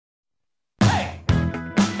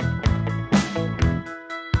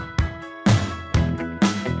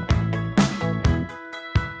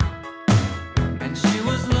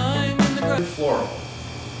Floral.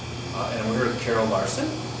 And we're here with Carol Larson.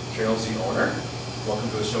 Carol's the owner. Welcome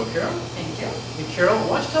to the show, Carol. Thank you. Hey, Carol,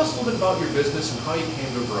 why don't you tell us a little bit about your business and how you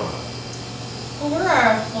came to Verona? Well, we're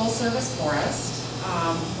a full-service florist,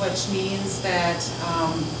 which means that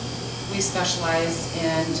we specialize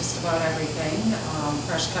in just about everything.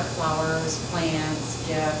 Fresh-cut flowers, plants,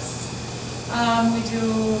 gifts. We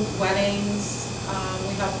do weddings.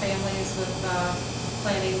 We help families with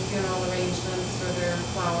planning funeral arrangements for their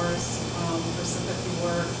flowers, for sympathy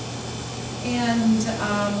work. And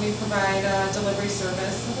we provide a delivery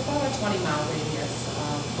service of about a 20-mile radius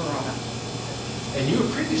of Verona. And you were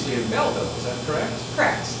previously in Belleville, is that correct?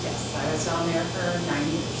 Correct, yes. I was down there for 9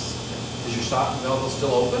 years. Is your shop in Belleville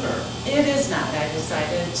still open, or? It is not. I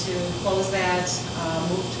decided to close that,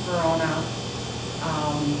 move to Verona.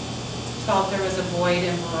 Felt there was a void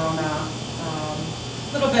in Verona.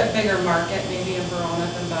 A little bit bigger market maybe in Verona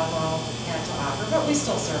than Belleville had to offer, but we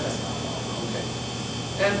still service Belleville. Okay.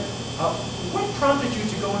 And what prompted you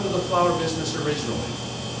to go into the flower business originally?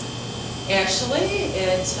 Actually,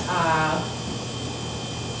 it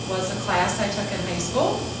was a class I took in high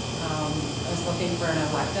school. I was looking for an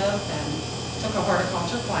elective and took a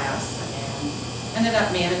horticulture class and ended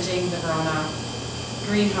up managing the Verona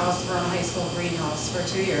greenhouse, Verona High School greenhouse for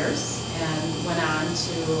 2 years, and went on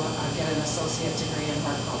to get an associate degree in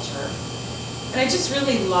horticulture. And I just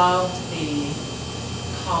really loved the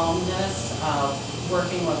calmness of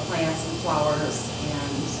working with plants and flowers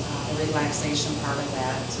and the relaxation part of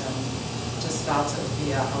that, and just felt it would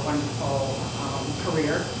be a wonderful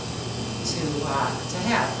career to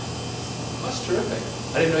have. That's terrific.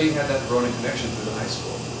 I didn't know you had that Verona connection through the high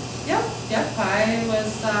school. Yep. I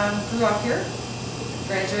grew up here,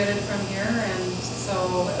 graduated from here, and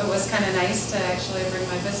so it was kind of nice to actually bring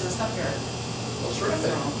my business up here. Well,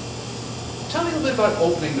 terrific. So, tell me a little bit about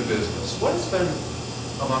opening the business. What has been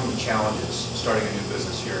among the challenges starting a new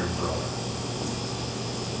business here in Verona?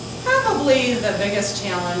 probably the biggest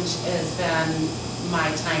challenge has been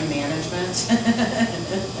my time management.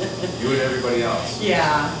 You and everybody else.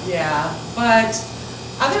 Yeah. But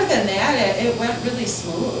other than that, it went really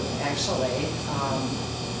smooth, actually.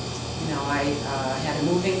 I had a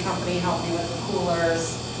moving company help me with the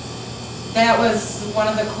coolers. That was one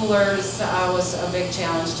of the coolers. Was a big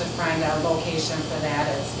challenge to find a location for that.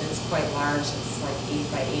 It's quite large. It's like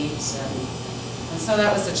 8 by 8, and so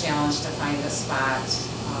that was a challenge to find a spot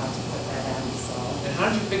to put that in. So. And how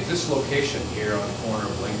did you pick this location here on the corner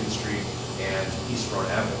of Lincoln Street and East Verona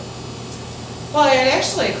Avenue? Well, I had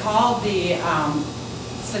actually called the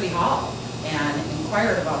City Hall and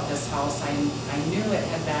inquired about this house. I knew it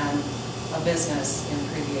had been a business in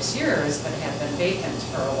previous years, but had been vacant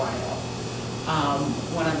for a while.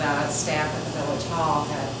 One of the staff at the Village Hall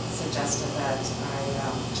had suggested that I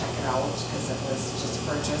check it out because it was just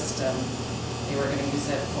purchased and they were going to use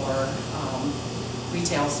it for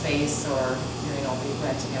retail space or be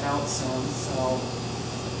renting it out soon. So,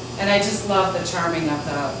 and I just love the charming of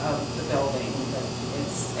the building.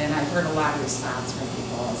 And I've heard a lot of response from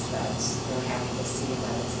people is that they're happy to see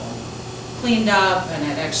that it's cleaned up and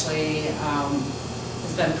it actually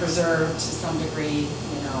has been preserved to some degree,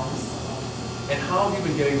 So. And how have you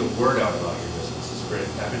been getting the word out about your business?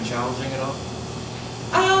 Has it been challenging at all?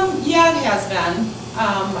 Yeah, it has been.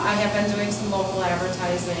 I have been doing some local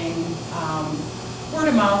advertising. Word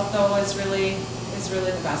of mouth, though, is really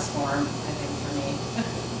the best form, I think, for me.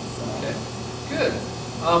 So. Okay, good.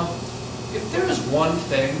 If there is one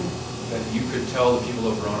thing that you could tell the people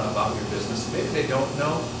of Verona about your business, maybe they don't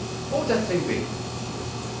know, what would that thing be?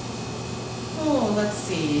 Oh, let's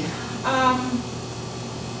see.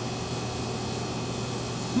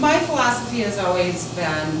 My philosophy has always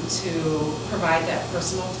been to provide that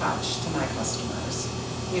personal touch to my customers.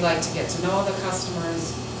 We like to get to know the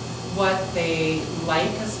customers, what they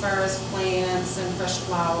like as far as plants and fresh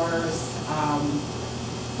flowers.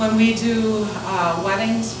 When we do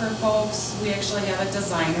weddings for folks, we actually have a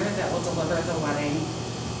designer that will deliver the wedding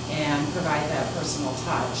and provide that personal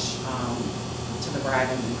touch to the bride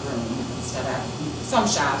and the groom. Instead of, some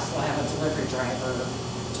shops will have a delivery driver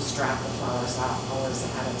just drop the flowers off hours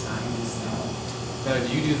ahead of time. So. Now, do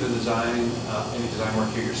you do the design, any design work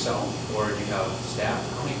here yourself, or do you have staff?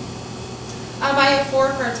 How many? I have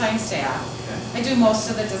 4 part-time staff. Okay. I do most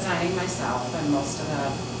of the designing myself and most of the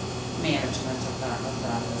management of the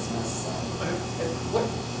business. So.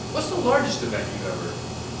 What's the largest event you've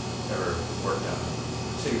ever worked on?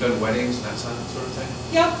 So you've done weddings and that sort of thing?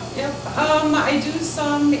 Yep. I do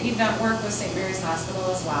some event work with St. Mary's Hospital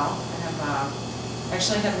as well. I have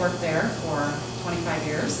actually had worked there for 25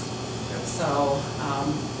 years. Yep. So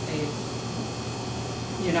they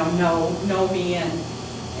know me and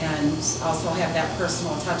and also have that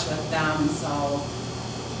personal touch with them, so.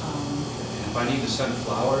 If I need to send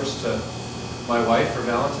flowers to my wife for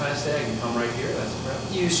Valentine's Day, I can come right here, that's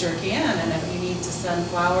correct? You sure can, and if you need to send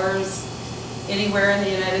flowers anywhere in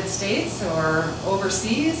the United States or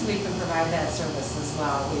overseas, we can provide that service as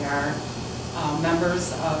well. We are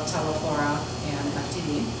members of Teleflora and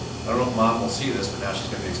FTD. I don't know if Mom will see this, but now she's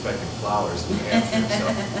going to be expecting flowers in New Hampshire,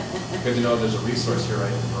 so good to know there's a resource here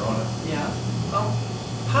right in Verona. Yeah.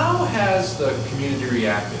 How has the community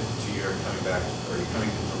reacted to your coming back, or your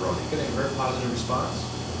coming to Verona? You getting a very positive response?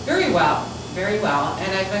 Very well, very well.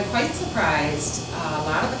 And I've been quite surprised. A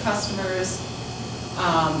lot of the customers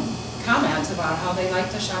comment about how they like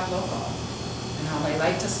to shop local and how they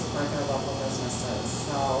like to support their local businesses.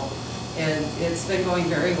 So it's been going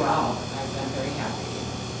very well. I've been very happy.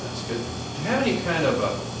 That's good. Do you have any kind of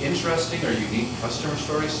interesting or unique customer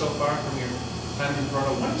stories so far from your time in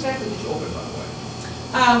Verona? When exactly did you open, by the way?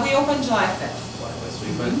 We opened July 5th. July 5th. So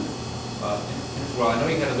you've been well, I know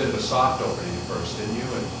you had a bit of a soft opening at first, didn't you?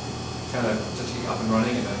 And kind of just get up and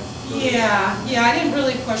running and then... Yeah, I didn't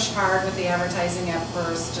really push hard with the advertising at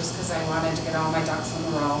first just because I wanted to get all my ducks in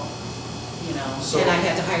a row, you know. So, and I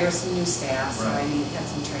had to hire some new staff, so I had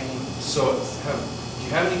some training. So do you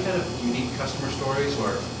have any kind of unique customer stories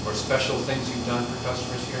or special things you've done for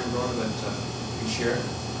customers here in Verona that you share?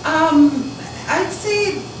 I'd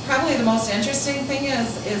say probably the most interesting thing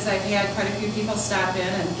is I've had quite a few people stop in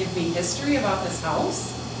and give me history about this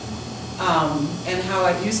house, and how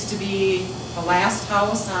it used to be the last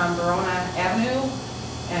house on Verona Avenue,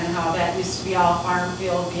 and how that used to be all farm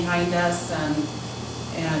field behind us, and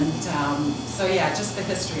so yeah, just the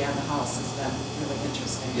history on the house has been really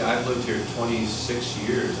interesting. Yeah, I've lived here 26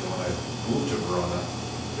 years, and when I moved to Verona,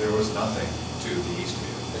 there was nothing to the east of me,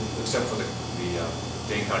 except for the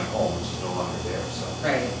Dane County Home, which is no longer there. So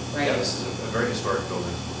right. Yeah, this is a very historic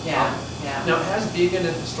building. Yeah. Now, has being in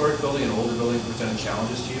a historic building, an older building, presented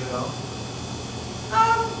challenges to you at all?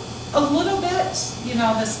 A little bit. You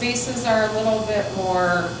know, the spaces are a little bit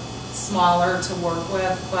more smaller to work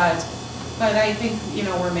with, but I think, you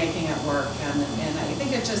know, we're making it work, and I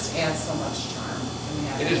think it just adds so much charm.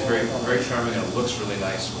 It is very charming, and it looks really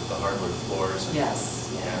nice with the hardwood floors. And, yes.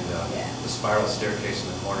 And the spiral staircase in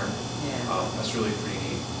the corner. Yeah. That's really pretty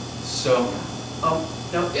neat. So,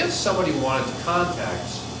 now if somebody wanted to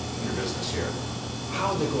contact your business here,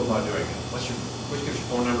 how would they go about doing it? What's your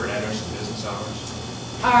phone number and address and business hours?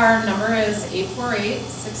 Our number is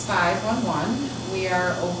 848-6511. We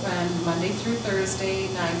are open Monday through Thursday,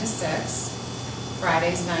 9 to 6,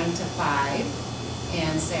 Fridays 9 to 5,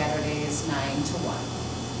 and Saturdays 9 to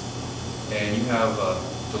 1. And you have a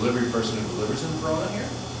delivery person who delivers in Verona here?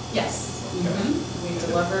 Yes. Okay. We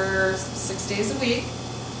deliver 6 days a week,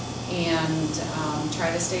 and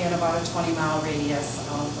try to stay in about a 20-mile radius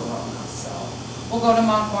of Verona. So we'll go to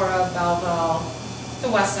Mount Mora, Belleville, the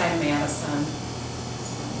west side of Madison.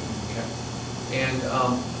 Okay. And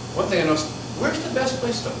one thing I noticed, where's the best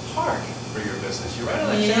place to park for your business? You're right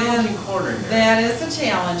on that challenging corner here. That is a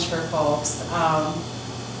challenge for folks.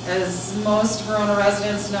 As most Verona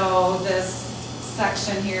residents know, this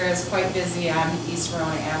section here is quite busy on East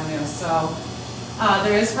Verona Avenue. So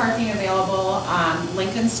there is parking available on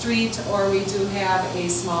Lincoln Street, or we do have a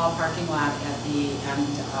small parking lot at the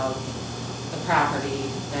end of the property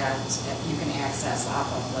that you can access off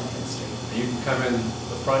of Lincoln Street. And you can come in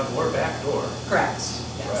the front or back door. Correct. Yes.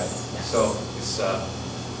 Right. Yes. So it's a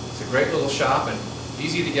great little shop and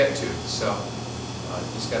easy to get to. So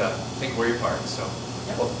you just gotta think where you park. So,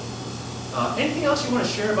 yep. Well, anything else you want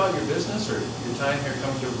to share about your business or your time here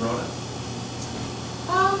coming to Verona?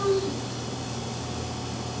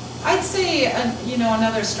 I'd say, you know,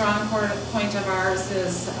 another strong point of ours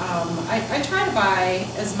is I try to buy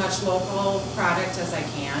as much local product as I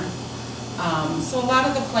can. So a lot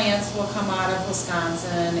of the plants will come out of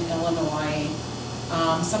Wisconsin, Illinois.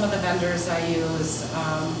 Some of the vendors I use,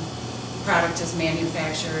 product is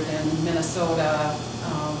manufactured in Minnesota,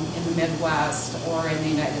 in the Midwest, or in the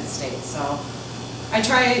United States. So I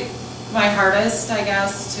try my hardest, I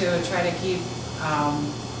guess, to try to keep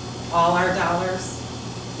all our dollars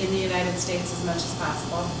in the United States as much as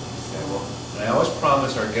possible. Okay, well, and I always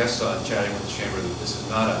promise our guests on Chatting with the Chamber that this is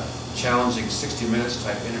not a challenging 60 minutes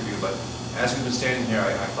type interview, but as we've been standing here,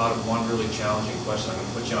 I thought of one really challenging question. I'm going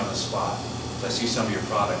to put you on the spot. I see some of your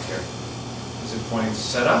product here. Is it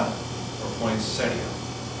poinsettia or poinsettia?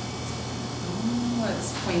 Oh,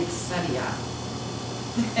 it's poinsettia.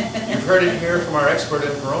 You've heard it here from our expert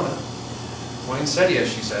in Verona. Poinsettia,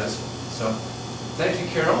 she says. So, thank you,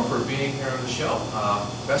 Carol, for being here on the show.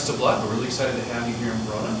 Best of luck. We're really excited to have you here in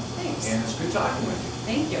Verona. Thanks. And it's good talking with you.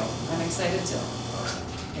 Thank you. I'm excited too. All right.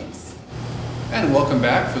 Thanks. And welcome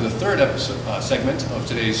back for the third segment of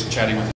today's Chatting with